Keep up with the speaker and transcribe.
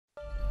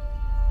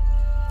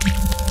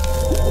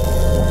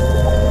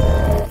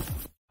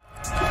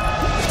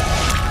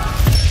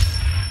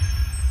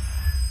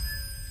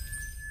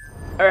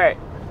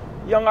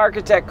Young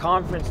Architect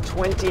Conference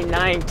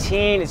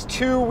 2019 is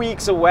 2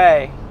 weeks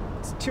away.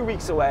 It's 2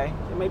 weeks away.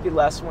 It might be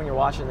less when you're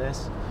watching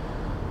this.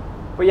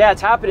 But yeah,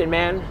 it's happening,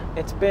 man.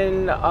 It's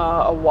been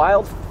a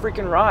wild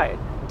freaking ride.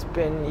 It's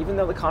been, even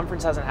though the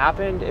conference hasn't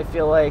happened, I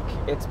feel like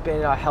it's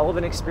been a hell of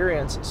an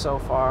experience so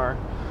far.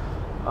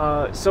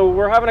 So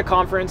we're having a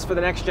conference for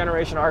the next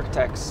generation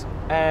architects.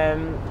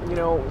 And, you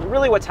know,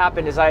 really what's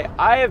happened is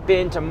I have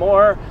been to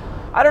more,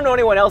 I don't know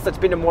anyone else that's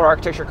been to more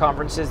architecture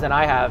conferences than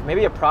I have.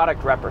 Maybe a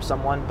product rep or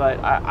someone,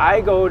 but I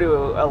go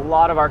to a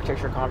lot of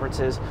architecture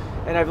conferences,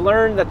 and I've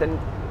learned that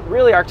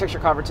really architecture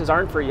conferences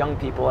aren't for young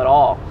people at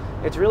all.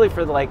 It's really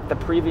for the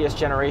previous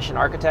generation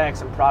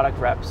architects and product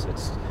reps.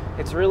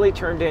 It's really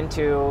turned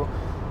into,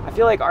 I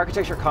feel like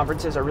architecture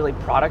conferences are really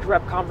product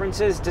rep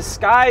conferences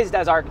disguised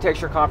as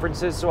architecture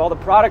conferences, so all the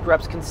product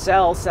reps can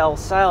sell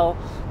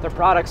their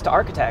products to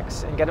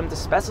architects and get them to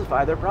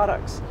specify their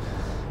products.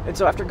 And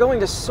so after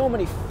going to so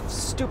many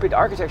stupid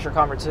architecture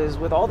conferences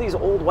with all these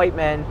old white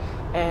men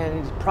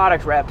and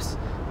product reps,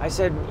 I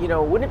said, you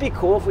know, wouldn't it be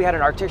cool if we had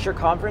an architecture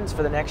conference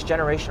for the next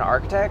generation of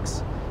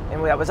architects?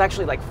 And that was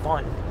actually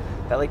fun,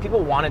 that people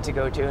wanted to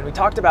go to. And we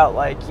talked about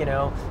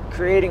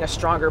creating a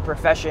stronger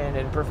profession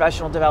and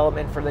professional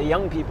development for the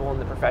young people in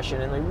the profession.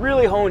 And we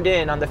really honed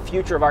in on the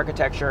future of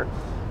architecture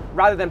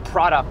rather than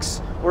products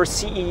or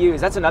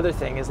CEUs. That's another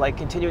thing, is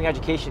continuing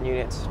education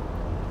units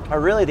are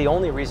really the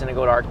only reason to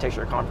go to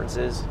architecture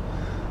conferences.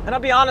 And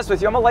I'll be honest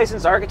with you, I'm a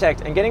licensed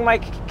architect, and getting my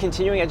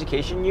continuing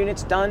education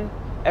units done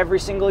every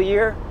single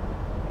year,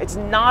 it's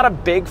not a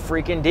big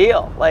freaking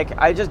deal.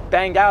 I just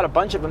banged out a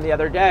bunch of them the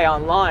other day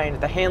online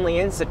at the Hanley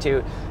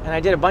Institute, and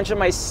I did a bunch of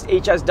my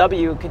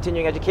HSW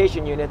continuing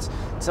education units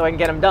so I can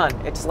get them done.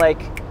 It's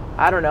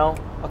I don't know,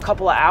 a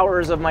couple of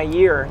hours of my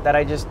year that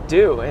I just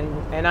do,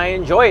 and I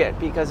enjoy it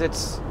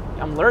because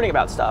I'm learning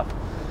about stuff.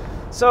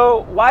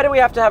 So why do we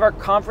have to have our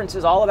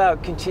conferences all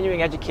about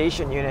continuing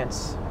education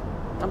units?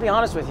 I'll be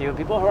honest with you,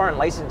 people who aren't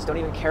licensed don't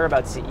even care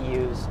about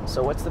CEUs,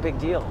 so what's the big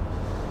deal?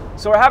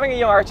 So we're having a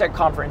Young Architect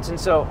Conference, and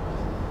so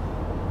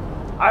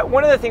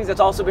one of the things that's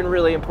also been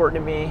really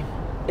important to me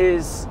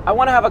is I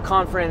want to have a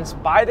conference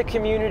by the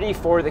community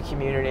for the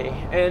community.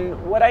 And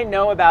what I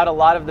know about a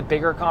lot of the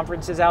bigger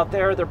conferences out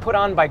there, they're put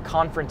on by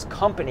conference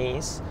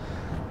companies,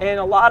 and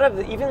a lot of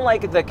even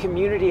the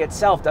community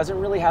itself doesn't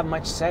really have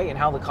much say in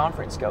how the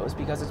conference goes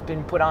because it's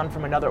been put on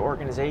from another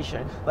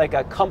organization, like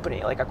a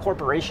company, like a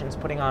corporation's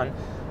putting on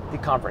the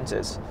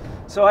conferences.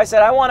 So I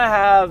said I want to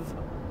have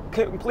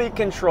complete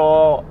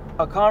control,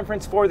 a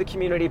conference for the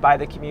community by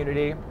the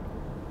community.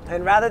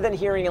 And rather than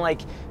hearing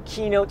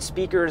keynote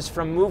speakers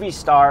from movie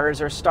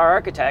stars or star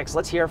architects,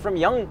 let's hear from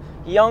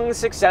young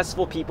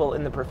successful people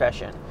in the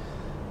profession.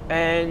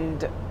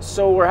 And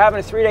so we're having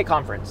a 3-day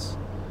conference.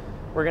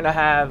 We're gonna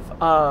have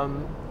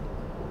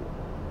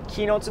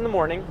keynotes in the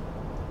morning,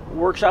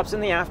 workshops in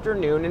the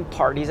afternoon, and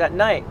parties at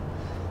night.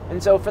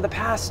 And so for the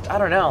past, I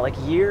don't know,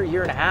 year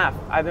and a half,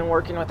 I've been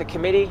working with a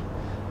committee.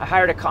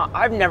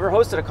 I've never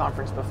hosted a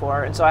conference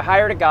before, and so I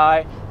hired a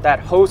guy that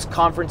hosts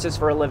conferences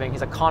for a living.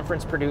 He's a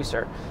conference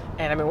producer,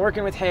 and I've been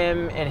working with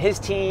him and his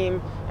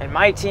team and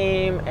my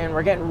team, and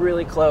we're getting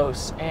really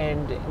close,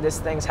 and this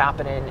thing's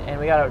happening,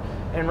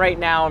 and right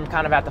now I'm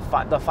kind of at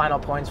the final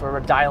points where we're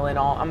dialing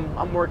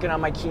I'm working on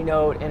my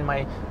keynote and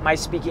my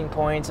speaking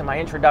points and my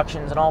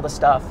introductions and all the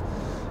stuff,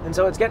 and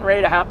so it's getting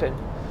ready to happen.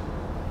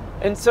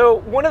 And so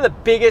one of the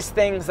biggest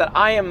things that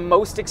I am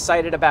most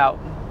excited about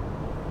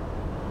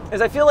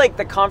is I feel like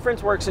the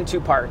conference works in 2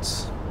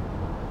 parts.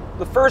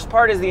 The first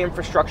part is the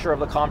infrastructure of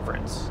the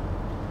conference.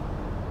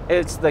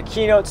 It's the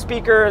keynote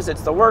speakers,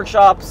 it's the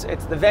workshops,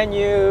 it's the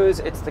venues,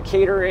 it's the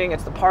catering,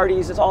 it's the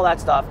parties, it's all that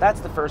stuff.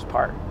 That's the first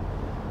part,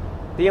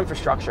 the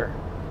infrastructure.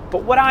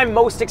 But what I'm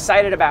most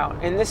excited about,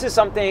 and this is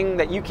something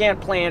that you can't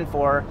plan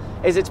for,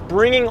 is it's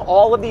bringing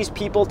all of these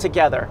people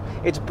together.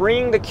 It's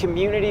bringing the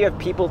community of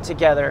people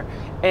together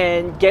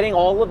and getting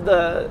all of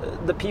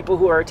the people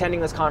who are attending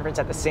this conference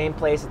at the same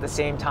place at the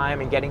same time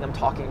and getting them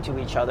talking to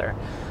each other.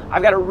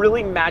 I've got a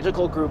really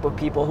magical group of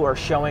people who are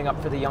showing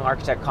up for the Young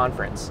Architect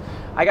Conference.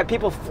 I got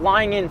people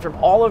flying in from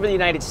all over the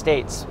United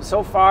States.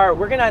 So far,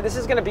 this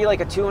is gonna be a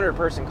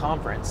 200-person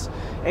conference.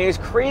 And as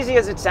crazy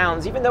as it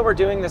sounds, even though we're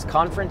doing this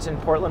conference in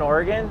Portland,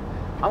 Oregon,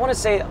 I wanna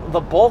say the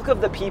bulk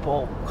of the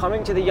people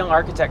coming to the Young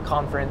Architect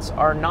Conference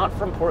are not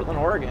from Portland,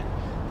 Oregon.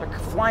 They're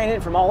flying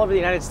in from all over the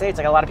United States.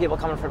 I got a lot of people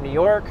coming from New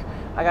York.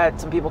 I got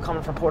some people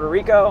coming from Puerto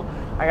Rico.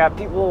 I got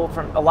people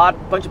from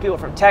bunch of people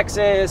from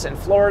Texas and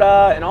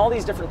Florida and all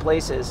these different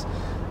places.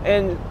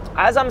 And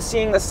as I'm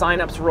seeing the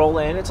signups roll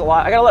in, it's a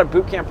lot. I got a lot of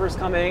boot campers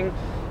coming.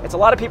 It's a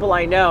lot of people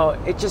I know.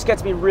 It just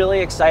gets me really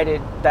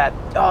excited that,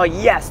 oh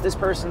yes, this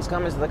person's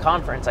coming to the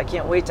conference. I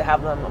can't wait to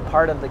have them a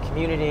part of the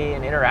community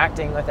and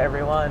interacting with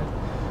everyone.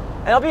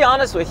 And I'll be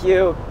honest with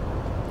you,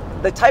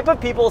 the type of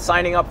people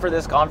signing up for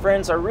this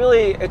conference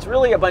it's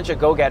really a bunch of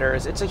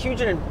go-getters.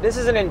 This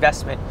is an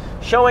investment.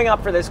 Showing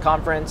up for this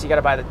conference, you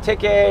gotta buy the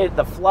ticket,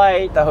 the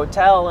flight, the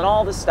hotel, and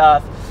all the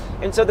stuff.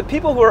 And so the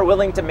people who are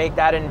willing to make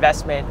that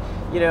investment,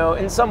 you know,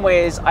 in some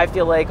ways, I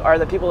feel like are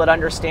the people that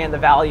understand the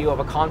value of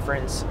a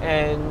conference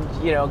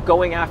and, you know,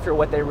 going after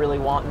what they really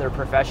want in their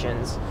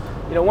professions.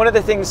 You know, one of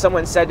the things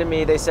someone said to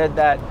me, they said,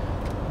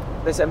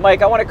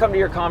 Mike, I want to come to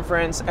your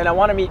conference and I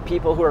want to meet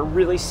people who are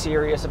really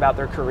serious about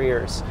their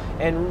careers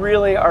and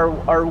really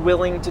are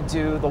willing to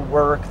do the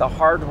work, the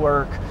hard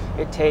work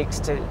it takes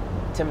to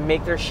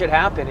make their shit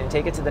happen and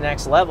take it to the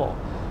next level.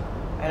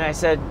 And I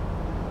said,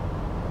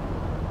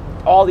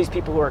 all these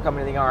people who are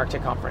coming to the Young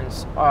Architect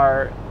Conference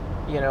are,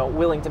 you know,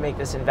 willing to make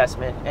this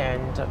investment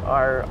and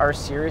are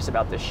serious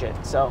about this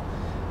shit. So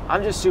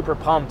I'm just super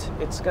pumped.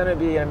 It's going to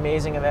be an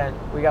amazing event.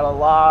 We got a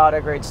lot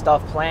of great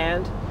stuff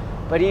planned,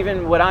 but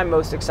even what I'm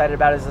most excited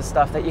about is the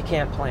stuff that you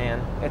can't plan.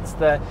 It's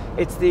the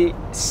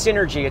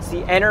synergy, it's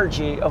the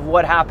energy of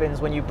what happens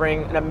when you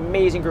bring an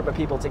amazing group of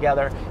people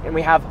together and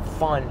we have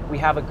fun, we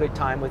have a good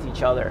time with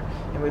each other,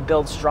 and we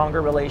build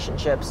stronger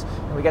relationships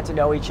and we get to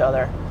know each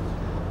other.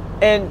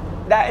 And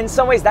that, in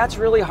some ways, that's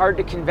really hard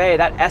to convey,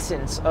 that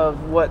essence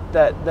of what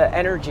the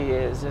energy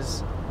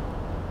is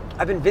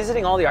I've been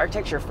visiting all the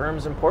architecture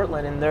firms in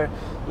Portland, and they're,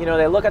 you know,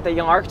 they look at the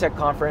Young Architect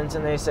Conference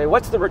and they say,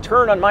 what's the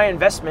return on my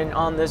investment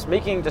on this,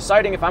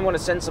 deciding if I'm going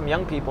to send some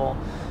young people?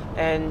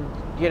 And,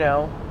 you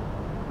know,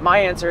 my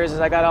answer is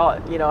I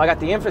got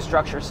the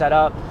infrastructure set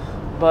up,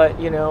 but,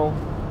 you know,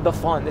 the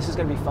fun, this is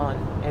going to be fun.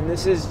 And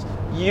this is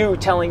you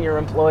telling your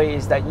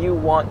employees that you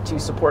want to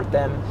support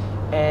them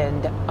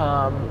and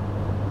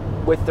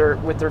with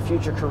their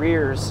future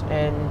careers,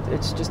 and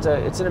it's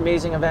an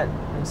amazing event.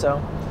 And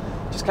so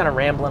just kind of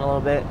rambling a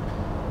little bit,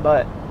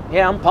 but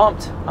yeah, I'm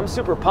pumped. I'm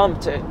super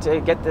pumped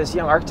to get this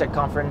Young Architect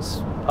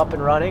Conference up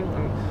and running.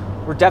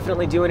 And we're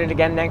definitely doing it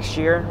again next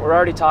year. We're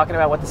already talking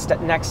about what the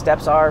next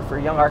steps are for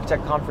Young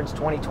Architect Conference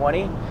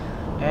 2020,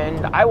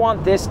 and I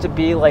want this to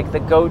be like the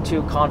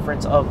go-to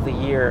conference of the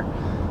year.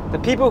 The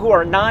people who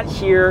are not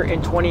here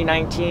in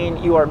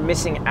 2019, you are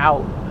missing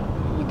out.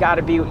 You got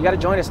to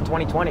join us in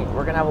 2020.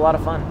 We're gonna have a lot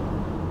of fun.